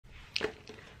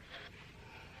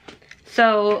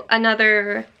So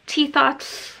another tea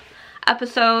thoughts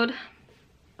episode,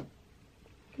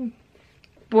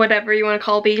 whatever you want to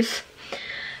call these.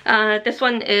 This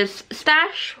one is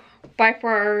Stash, by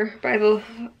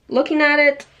looking at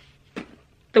it,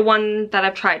 the one that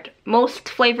I've tried most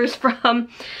flavors from,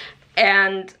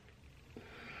 and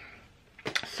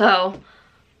so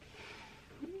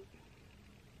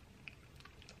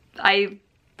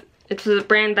it's a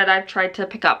brand that I've tried to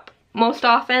pick up most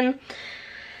often.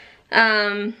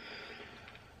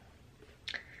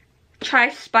 Try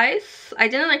Spice. I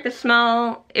didn't like the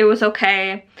smell. It was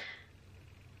okay.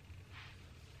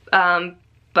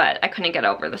 But I couldn't get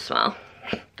over the smell.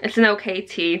 It's an okay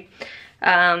tea.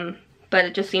 But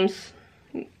it just seems,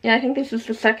 yeah, I think this is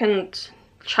the second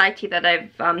chai tea that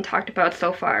I've talked about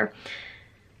so far,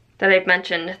 that I've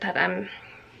mentioned that I'm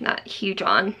not huge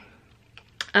on.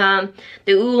 The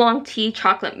oolong tea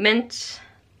chocolate mint,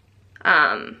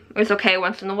 it was okay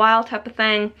once in a while type of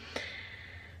thing.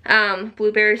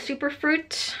 Blueberry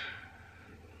superfruit,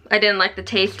 I didn't like the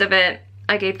taste of it.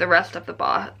 I gave the rest of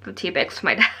the tea bags to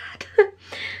my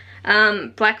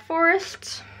dad. Black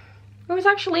Forest, it was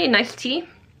actually a nice tea.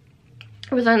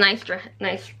 It was a nice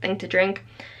thing to drink.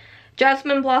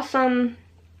 Jasmine Blossom,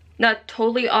 not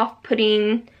totally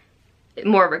off-putting,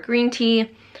 more of a green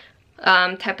tea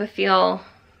type of feel.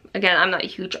 Again, I'm not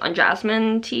huge on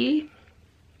jasmine tea.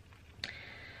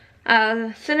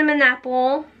 Cinnamon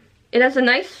Apple, it has a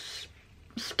nice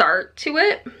start to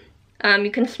it.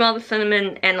 You can smell the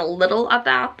cinnamon and a little of the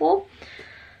apple.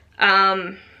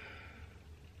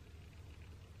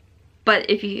 But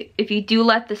if you do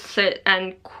let this sit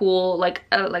and cool like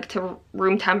to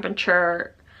room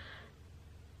temperature,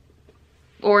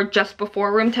 or just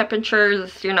before room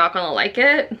temperatures, you're not gonna like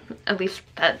it. At least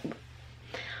that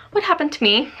what happened to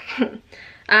me.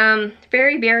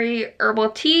 Very berry herbal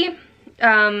tea.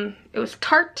 It was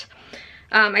tart.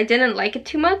 I didn't like it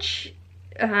too much.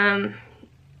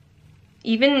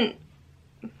 Even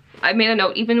I made a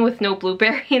note, even with no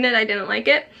blueberry in it, I didn't like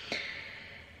it.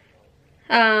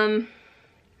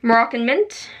 Moroccan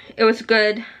mint, it was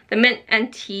good. The mint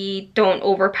and tea don't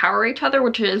overpower each other,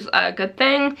 which is a good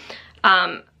thing.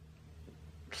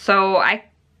 So I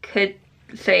could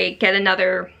say get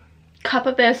another cup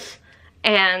of this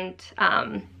and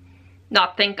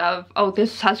not think of, oh,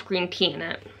 this has green tea in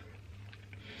it.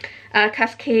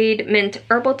 Cascade mint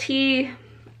herbal tea,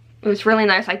 it was really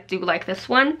nice. I do like this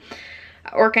one.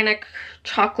 Organic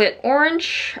chocolate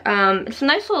orange, it's a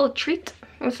nice little treat.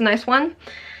 It was a nice one.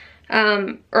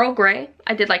 Earl Grey,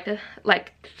 I did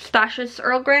like Stash's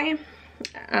Earl Grey.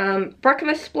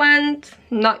 Breakfast blend,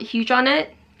 not huge on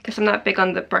it because I'm not big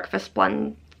on the breakfast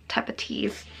blend type of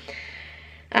teas.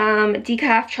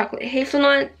 Decaf chocolate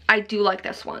hazelnut, I do like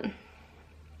this one.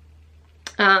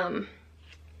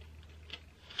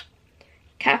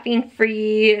 Caffeine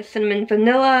free cinnamon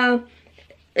vanilla,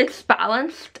 it's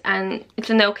balanced and it's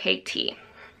an okay tea.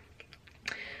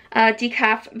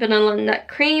 Decaf vanilla nut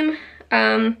cream,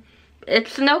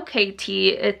 it's an okay tea.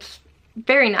 It's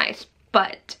very nice,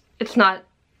 but it's not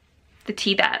the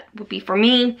tea that would be for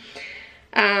me.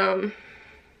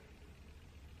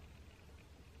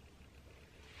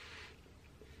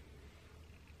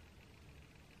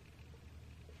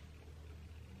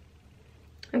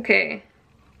 Okay,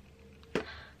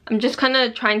 I'm just kind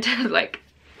of trying to like,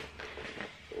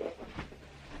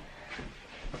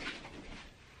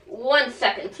 one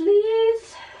second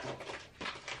please.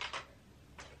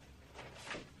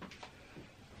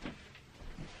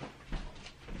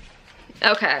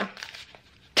 Okay.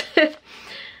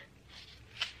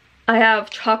 I have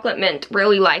chocolate mint,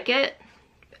 really like it.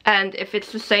 And if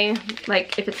it's the same,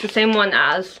 like if it's the same one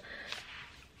as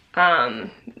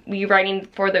me writing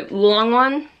for the oolong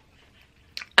one,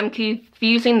 I'm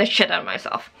confusing the shit out of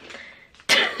myself.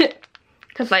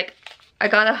 Cause like I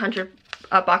got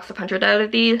a box of 100 out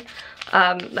of these,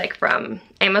 like from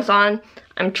Amazon.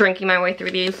 I'm drinking my way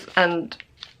through these and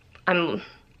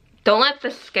don't let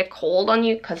this get cold on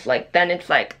you, cause like then it's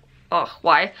like, oh,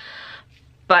 why?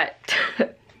 But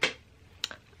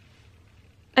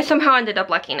I somehow ended up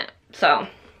liking it, so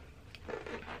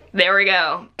there we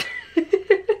go.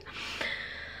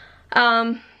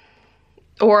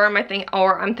 Or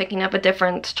I'm thinking of a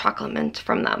different chocolate mint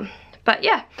from them. But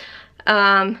yeah,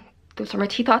 those are my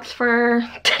tea thoughts for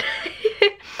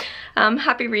today.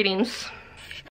 Happy readings.